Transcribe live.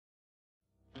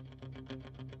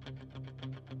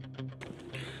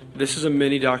This is a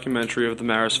mini documentary of the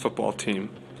Marist football team.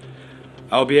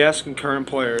 I'll be asking current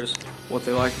players what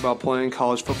they like about playing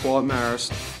college football at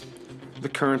Marist, the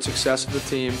current success of the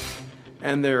team,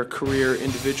 and their career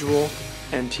individual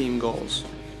and team goals.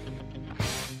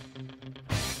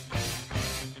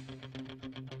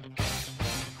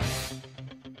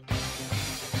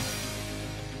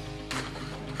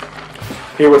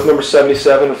 Here with number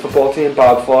 77 of the football team,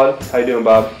 Bob Flood. How you doing,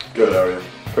 Bob? Good, how are you?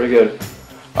 Pretty good.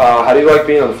 How do you like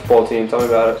being on the football team? Tell me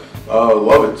about it.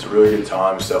 Love it. It's a really good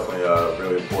time. It's definitely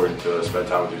really important to spend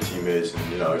time with your teammates,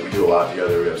 and we do a lot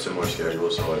together. We have similar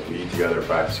schedules, so we eat together,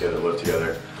 practice together, live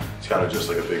together. It's kind of just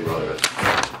like a big brotherhood.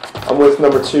 I'm with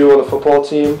number 2 on the football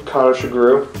team, Connor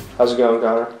Shagrew. How's it going,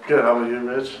 Connor? Good. How about you,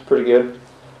 Rich? Pretty good.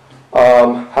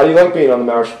 How do you like being on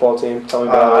the Marist football team? Tell me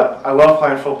about it. I love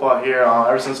playing football here.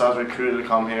 Ever since I was recruited to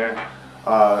come here,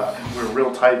 we're a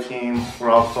real tight team. We're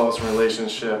all close in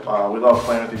relationship. We love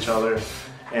playing with each other,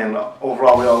 and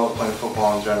overall, we all love playing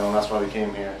football in general, and that's why we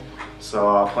came here.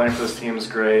 So playing for this team is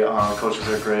great. Coaches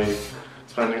are great.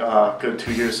 It's been a good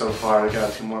 2 years so far. We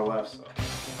got 2 more left. So.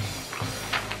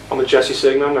 I'm with Jesse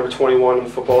Signa, number 21 on the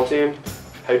football team.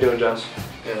 How you doing, Jess?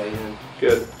 Good, how you doing?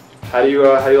 Good. How do you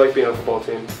like being on the football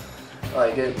team? I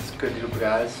like it. It's a good group of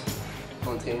guys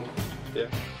on the team. Yeah.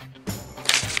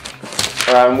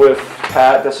 I'm with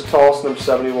Pat Desitalis, number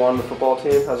 71 on the football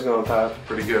team. How's it going, Pat?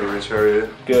 Pretty good, Rich. How are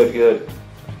you? Good, good.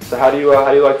 So how do you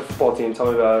like the football team? Tell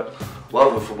me about it.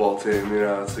 Love the football team.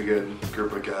 It's a good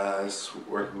group of guys.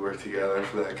 We work together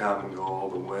for that common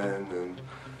goal to win, and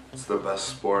it's the best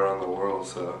sport on the world.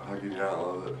 So how can you not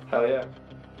love it? Hell yeah.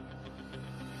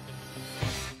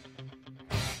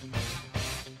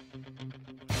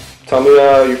 Tell me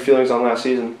your feelings on last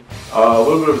season. A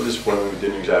little bit of a disappointment. We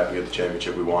didn't exactly get the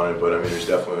championship we wanted, but there's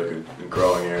definitely like a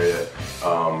growing area,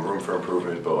 room for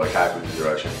improvement, but happy with the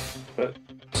direction.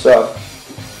 So,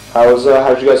 how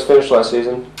did you guys finish last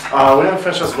season? We didn't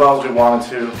finish as well as we wanted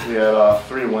to. We had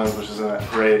 3 wins, which isn't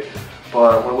great,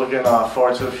 but we're looking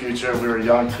forward to the future. We're a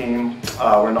young team.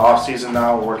 We're in the off season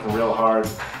now. We're working real hard,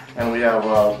 and we have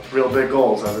real big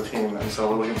goals as a team, and so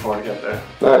we're looking forward to get there.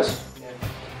 Nice.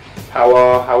 How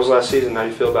was last season? How do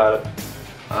you feel about it?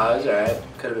 It was alright.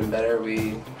 Could have been better.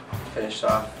 We finished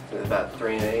off with about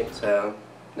 3-8, so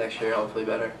next year hopefully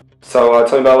better. So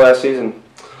tell me about last season.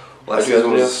 Last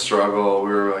season was a struggle. We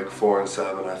were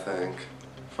 4-7, I think,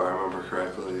 if I remember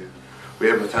correctly. We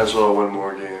had potential to win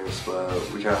more games, but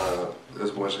we there's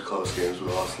a bunch of close games we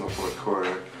lost in the 4th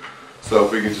quarter. So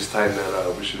if we could just tighten that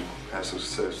up, we should have some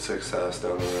success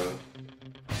down the road.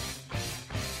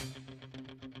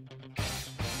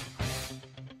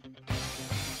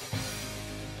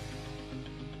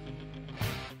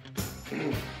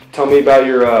 Tell me about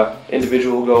your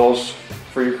individual goals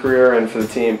for your career and for the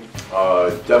team.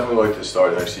 Definitely like to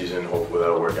start next season. Hopefully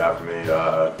that'll work out for me.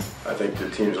 I think the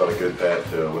team's on a good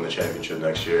path to win the championship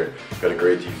next year. We've got a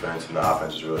great defense, and the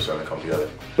offense is really starting to come together.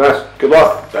 Nice. Good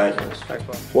luck. Thank you. Thanks,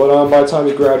 Bob. What by the time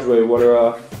you graduate,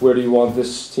 where do you want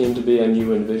this team to be and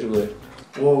you individually?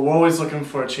 Well, we're always looking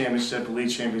for a championship, a league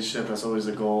championship. That's always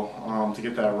the goal, to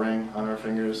get that ring on our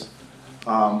fingers.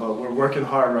 But we're working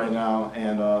hard right now,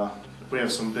 and we have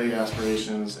some big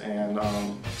aspirations, and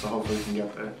so hopefully we can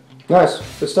get there. Nice.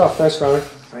 Good stuff. Thanks, Connor.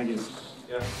 Thank you.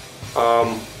 Yeah.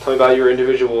 Tell me about your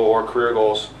individual or career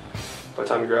goals by the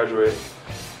time you graduate.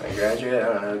 When I graduate,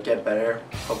 I don't know, get better.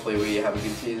 Hopefully we have a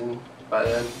good season by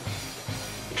then.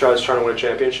 You trying to win a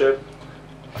championship?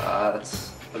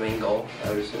 That's the main goal, I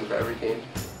would assume, for every team.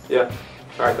 Yeah.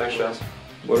 All right. Thanks, Jess.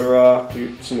 What are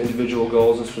some individual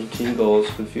goals and some team goals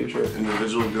for the future?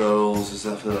 Individual goals is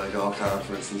definitely all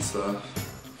conference and stuff.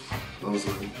 Those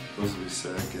would be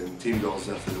sick. And team goals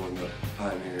definitely to win the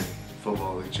Pioneer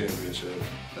Football League Championship.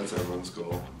 That's everyone's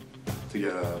goal, to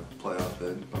get a playoff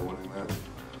bid by winning that.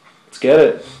 Let's get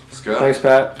it. Let's go. Thanks,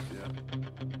 Pat.